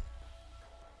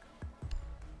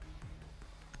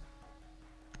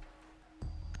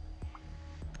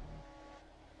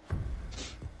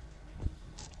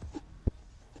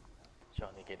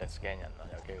Johnny 記得 scan 人咯，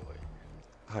有機會。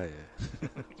係，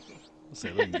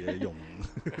成日都唔記得用。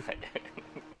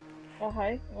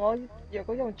係。我若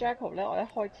果用 Jackal 咧，我一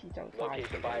開始就快 Locate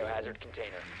the biohazard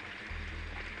container.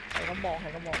 係咁望，係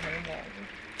咁望，係咁望。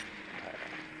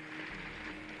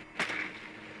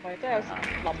唔係，即係有時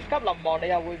臨急臨忙，你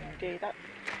又會唔記得。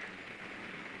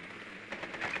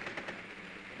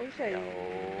好似係有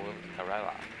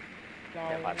Carrera，有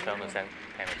一把槍嘅聲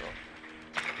聽得到。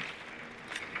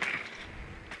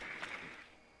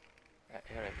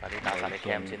Eric，快啲打晒啲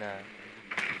cam 先啦！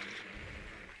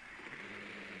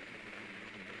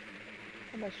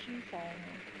係咪書房啊？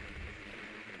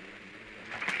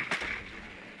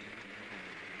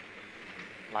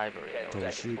 library 圖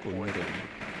書館嗰度。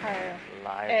係啊。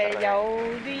 library 有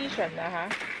vision 啊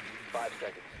嚇。 5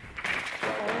 seconds. 我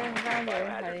一陣間會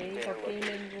喺個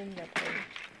gaming room 入去。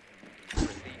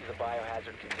 Proceed to the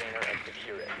biohazard container and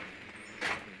secure it.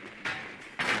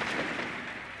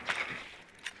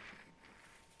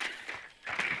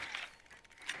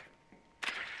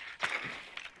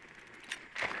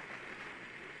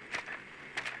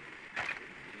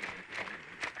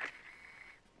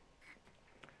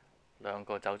 兩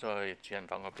個走咗去主人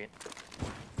房嗰邊，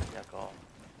一個。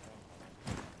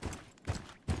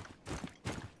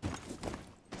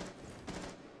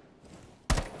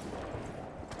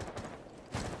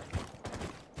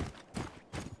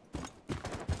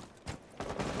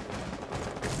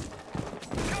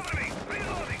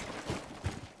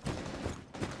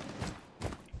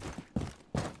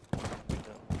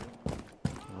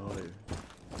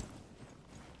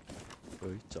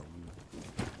走。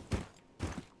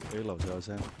誒樓上有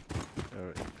聲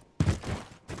 ，Eric，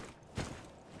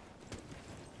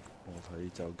 我睇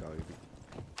走教呢邊。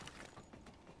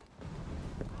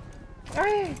唉，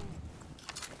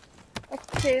我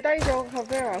借低咗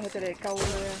Caveira 佢哋嚟救佢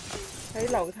啊！喺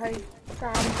樓梯3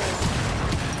個，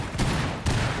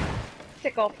即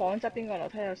係個房側邊個樓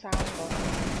梯有3個。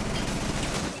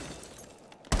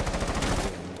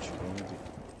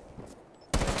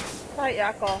係有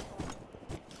一個，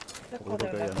好多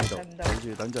嘅人喺度，等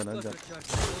住，等陣，等陣。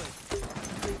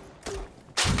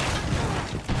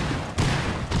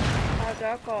下咗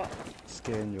一個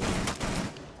scan 咗，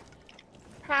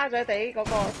趴咗地嗰個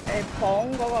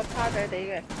房嗰個趴咗地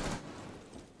嘅。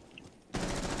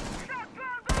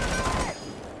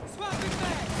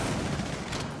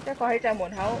一個喺正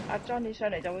門口，阿 Johnny 上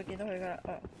嚟就會見到佢噶啦。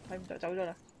睇唔到，走咗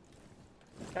啦，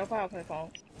走翻入佢房。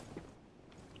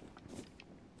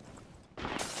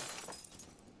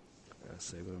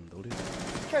射佢唔到添。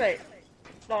出嚟，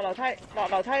落樓梯，落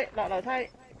樓梯，落樓梯，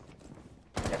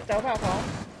走翻入房。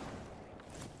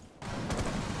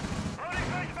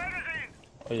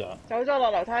哎呀！走咗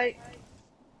落樓梯。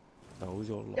走咗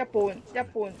落。一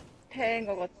半廳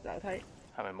嗰個樓梯。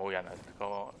係咪冇人啊？個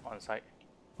安西。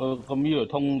個 mirror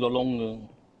通咗窿嘅。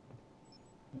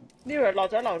mirror 落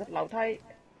咗樓梯。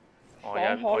我入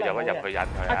去引佢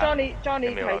阿 Johnny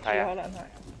睇住可能係。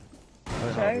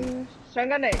上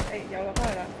緊嚟，又落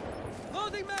翻去啦。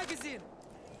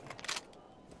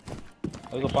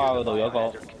喺個巴嗰度有一個。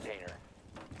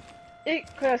咦，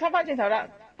佢又收翻轉頭啦！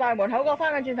大門口嗰個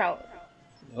翻緊轉頭。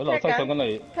喺樓梯上緊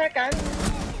嚟。踢緊。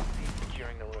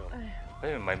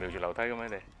唔係瞄住樓梯嘅咩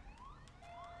你？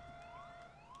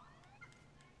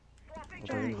我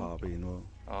睇下邊喎。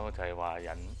我就係話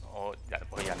我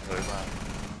入去引佢嘛。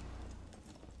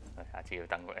下次要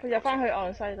等佢。佢入翻去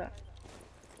岸西啦。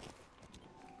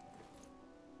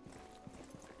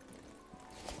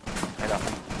喺度。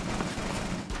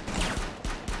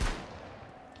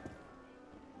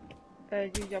要入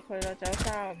去啦，走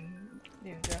35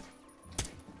秒啫。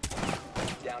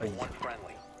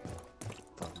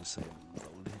彈射唔到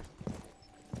呢。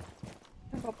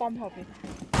一個泵後邊。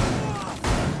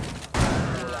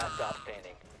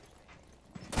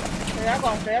仲有一個，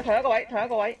同一個位，同一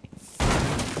個位。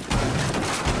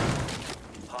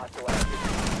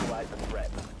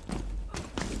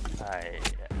係。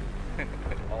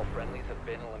All friendlies have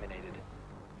been eliminated.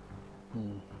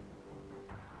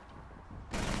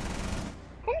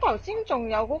 咁頭先仲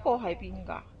有嗰個喺邊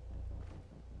㗎？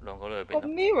兩個都喺邊？個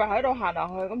mirror 喺度行嚟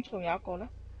去，咁仲有一個咧？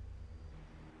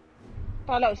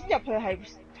但係頭先入去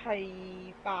係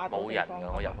霸到冇人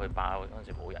㗎，我入去霸嗰陣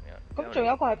時冇人㗎。咁仲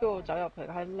有一個喺邊度走入去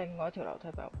㗎？喺另外一條樓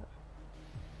梯走入去。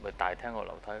咪大廳個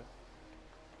樓梯咯。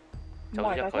唔係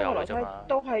大廳個樓梯，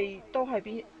都係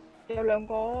邊有兩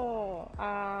個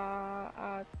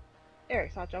Eric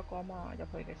殺咗一個啊嘛，入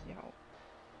去嘅時候。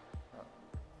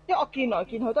因為我見來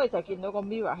見去都係就見到個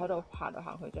mirror 喺度行嚟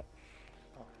行去啫。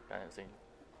哦，等陣先。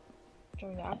仲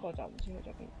有一個就唔知去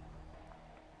咗邊。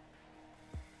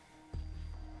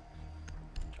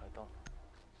再多。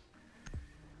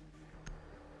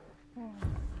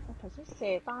我頭先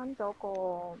射單咗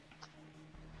個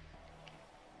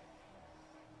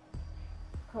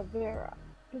Caveira，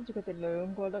 跟住佢哋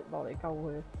兩個甩落嚟救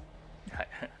佢。係。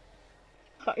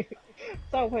係，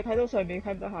就佢睇到上面，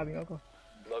睇唔到下面嗰個。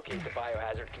Locate the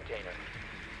biohazard container.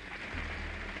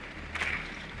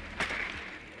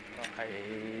 喺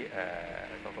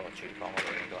嗰個廚房嗰度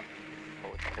應該好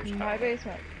唔長。喺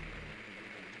basement。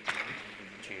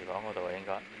廚房嗰度應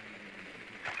該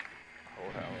好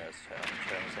響嘅槍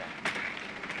聲。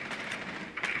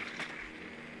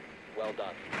Well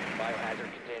done. Biohazard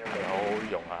container 佢好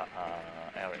用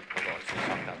Eric 嗰個小心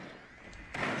燈。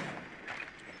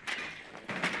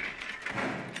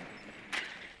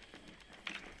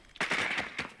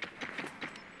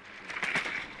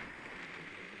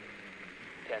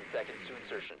10 seconds to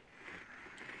insertion.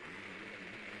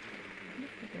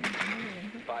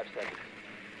 5 seconds.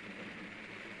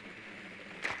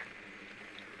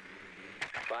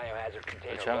 Biohazard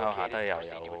container 窗口下 located. 低又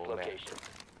Proceed to its 有咩？ location.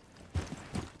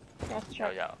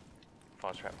 又有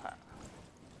force trap 下。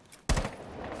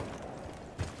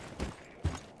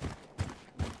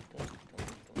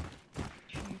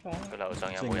廚房。佢樓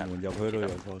上有正冇人？門入去都有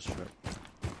個 trap。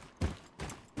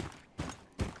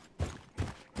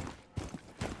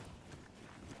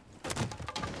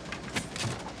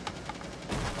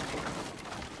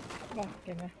哇！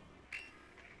勁咩？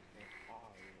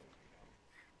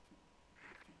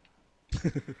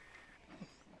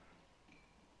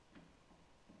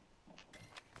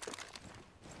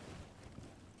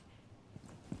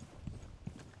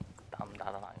打唔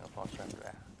打得爛個 force trap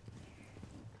嘅？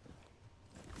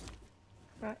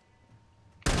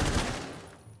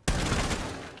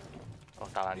哦，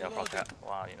打爛咗 force trap，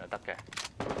哇！原來得嘅。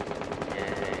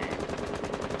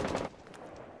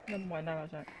有冇人喺樓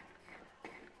上？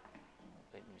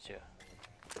你唔知啊？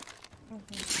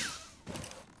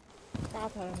巴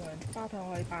台有冇人？巴台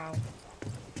可以爆。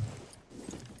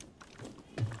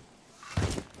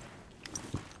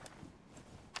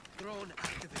Drone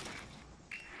activated.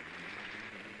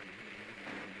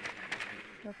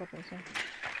 一個保箱。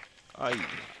哎呀，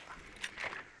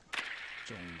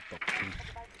中毒添。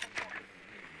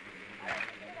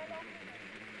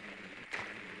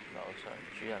樓上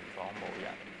主人房冇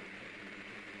人，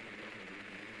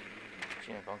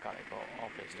主人房隔離個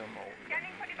office 都冇。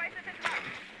Scanning for devices as well.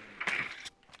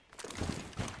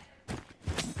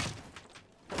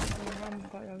 啱唔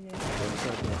覺有嘢。兩雙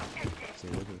嘅，射咗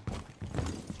佢。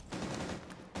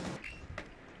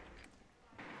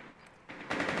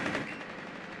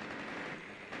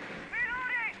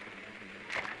Reloading!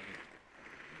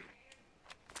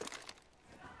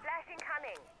 Flash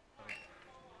incoming.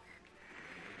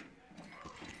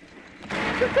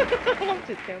 諗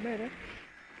住掉咩咧？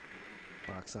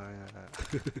白晒啊！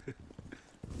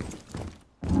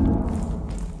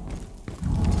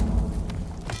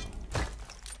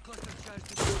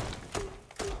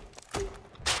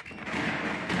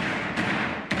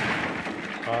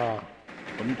啊！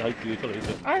咁睇叫出嚟啫，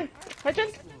哎，喺張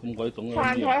咁鬼腫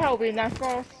飯嘅台後邊啊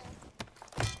 ，Frost。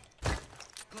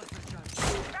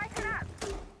 Lighten up.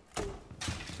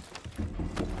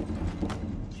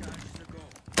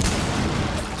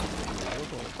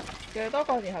 嘅多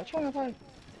個，然後衝入去。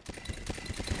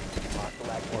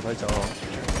我睇走啊！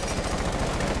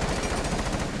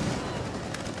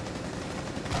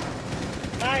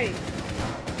係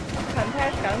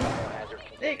contest 緊，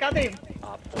誒搞掂。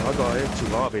仲有一個喺廚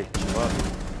房入邊，廚房入邊。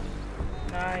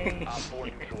係。 Op 4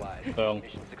 neutralized. 強，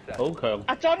 Mission 好 successful. 強。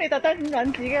阿 John 你特登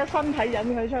引自己嘅身體引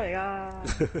佢出嚟㗎。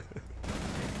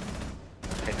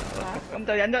咁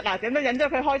就引咗嗱，咁就引咗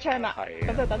佢開槍啦。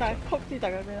咁就等大家曲知大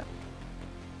家邊啦。